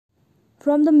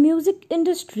From the music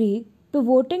industry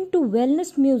pivoting to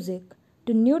wellness music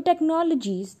to new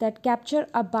technologies that capture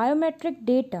our biometric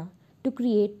data to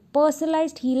create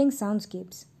personalized healing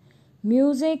soundscapes,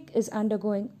 music is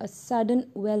undergoing a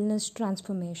sudden wellness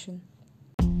transformation.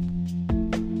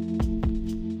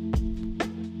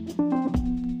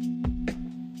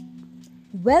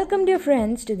 Welcome, dear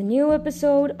friends, to the new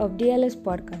episode of DLS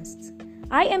Podcasts.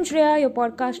 I am Shreya, your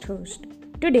podcast host.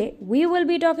 Today, we will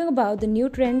be talking about the new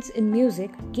trends in music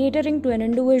catering to an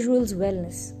individual's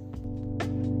wellness.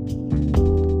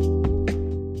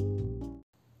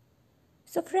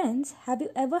 So, friends, have you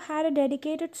ever had a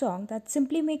dedicated song that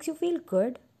simply makes you feel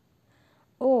good?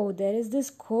 Oh, there is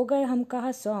this Kho Gaye Hum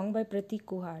Kaha song by Pratik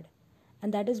Kuhad,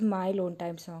 and that is my lone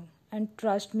time song. And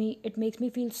trust me, it makes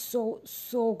me feel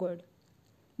so good.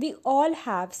 We all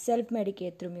have self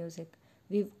medicate through music.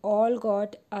 We've all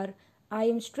got our I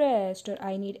am stressed or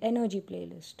I need energy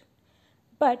playlist.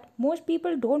 But most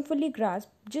people don't fully grasp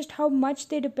just how much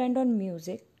they depend on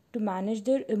music to manage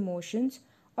their emotions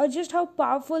or just how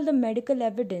powerful the medical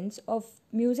evidence of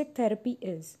music therapy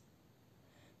is.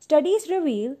 Studies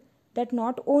reveal that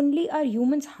not only are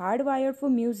humans hardwired for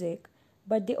music,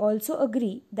 but they also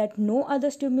agree that no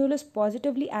other stimulus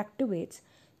positively activates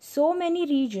so many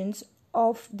regions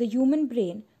of the human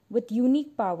brain with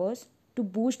unique powers to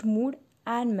boost mood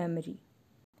and memory.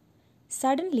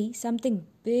 Suddenly, something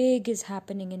big is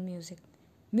happening in music.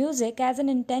 Music as an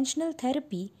intentional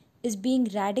therapy is being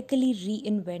radically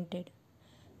reinvented.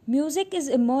 Music is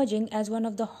emerging as one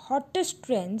of the hottest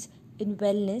trends in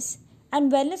wellness,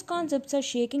 and wellness concepts are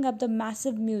shaking up the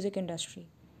massive music industry.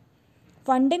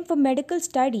 Funding for medical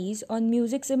studies on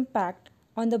music's impact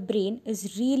on the brain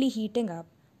is really heating up,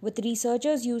 with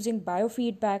researchers using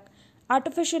biofeedback,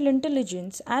 artificial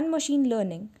intelligence, and machine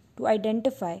learning to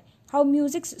identify how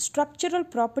music's structural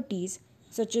properties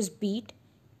such as beat,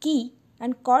 key,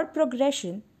 and chord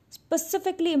progression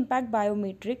specifically impact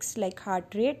biometrics like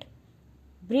heart rate,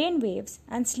 brain waves,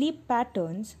 and sleep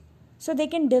patterns so they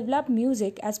can develop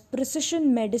music as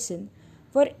precision medicine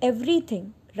for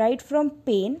everything right from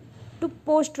pain to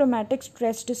post traumatic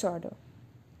stress disorder.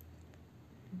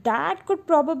 That could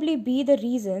probably be the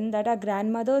reason that our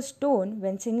grandmother's tone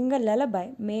when singing a lullaby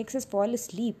makes us fall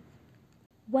asleep.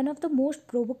 One of the most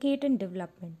provocative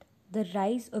development, the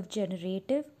rise of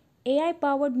generative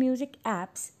AI-powered music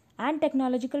apps and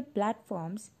technological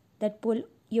platforms that pull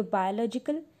your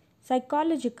biological,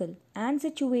 psychological, and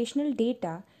situational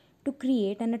data to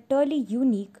create an utterly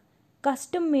unique,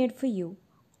 custom-made for you,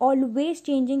 always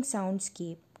changing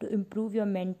soundscape to improve your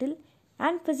mental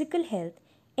and physical health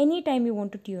anytime you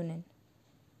want to tune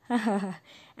in.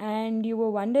 And you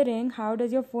were wondering, how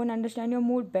does your phone understand your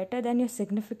mood better than your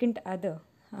significant other?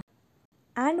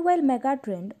 And while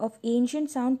megatrend of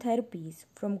ancient sound therapies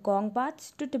from gong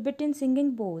baths to Tibetan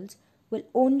singing bowls will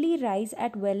only rise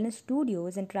at wellness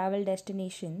studios and travel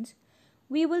destinations,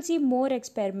 we will see more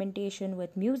experimentation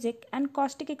with music and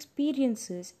caustic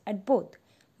experiences at both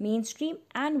mainstream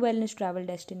and wellness travel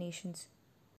destinations.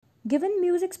 Given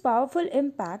music's powerful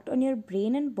impact on your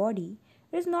brain and body,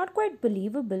 it is not quite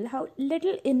believable how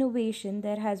little innovation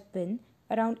there has been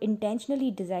around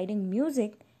intentionally designing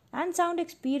music and sound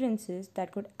experiences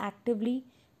that could actively,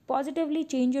 positively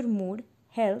change your mood,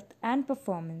 health, and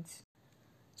performance.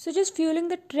 So, just fueling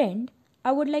the trend,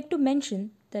 I would like to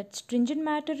mention that stringent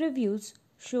matter reviews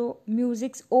show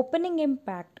music's opening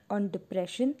impact on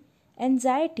depression,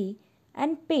 anxiety,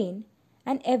 and pain,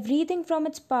 and everything from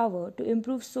its power to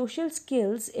improve social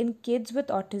skills in kids with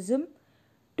autism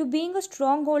to being a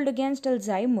stronghold against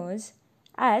Alzheimer's,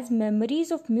 as memories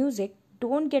of music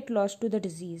don't get lost to the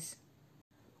disease.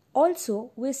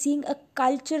 Also, we're seeing a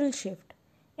cultural shift.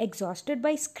 Exhausted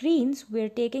by screens, we're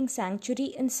taking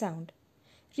sanctuary in sound.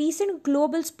 Recent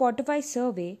global Spotify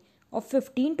survey of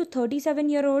 15 to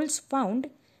 37-year-olds found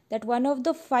that one of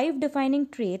the 5 defining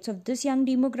traits of this young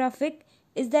demographic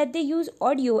is that they use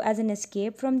audio as an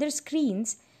escape from their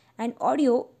screens, and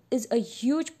audio is a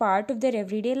huge part of their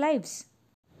everyday lives.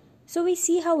 So we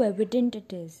see how evident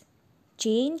it is.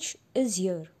 Change is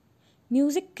here.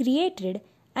 Music created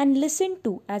and listened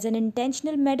to as an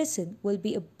intentional medicine will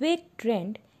be a big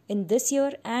trend in this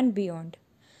year and beyond.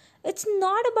 It's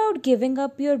not about giving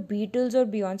up your Beatles or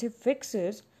Beyonce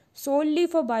fixes solely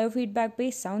for biofeedback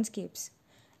based soundscapes.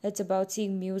 It's about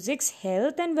seeing music's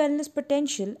health and wellness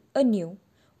potential anew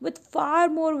with far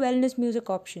more wellness music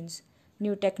options,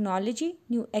 new technology,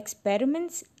 new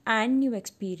experiments, and new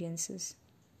experiences.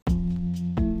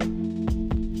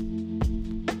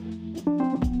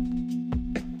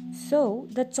 So,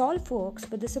 that's all, folks,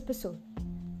 for this episode.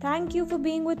 Thank you for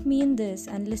being with me in this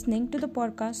and listening to the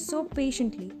podcast so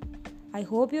patiently. I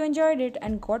hope you enjoyed it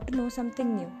and got to know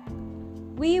something new.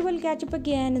 We will catch up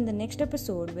again in the next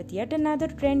episode with yet another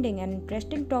trending and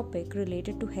interesting topic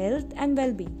related to health and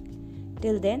well being.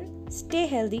 Till then, stay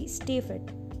healthy, stay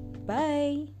fit.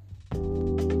 Bye.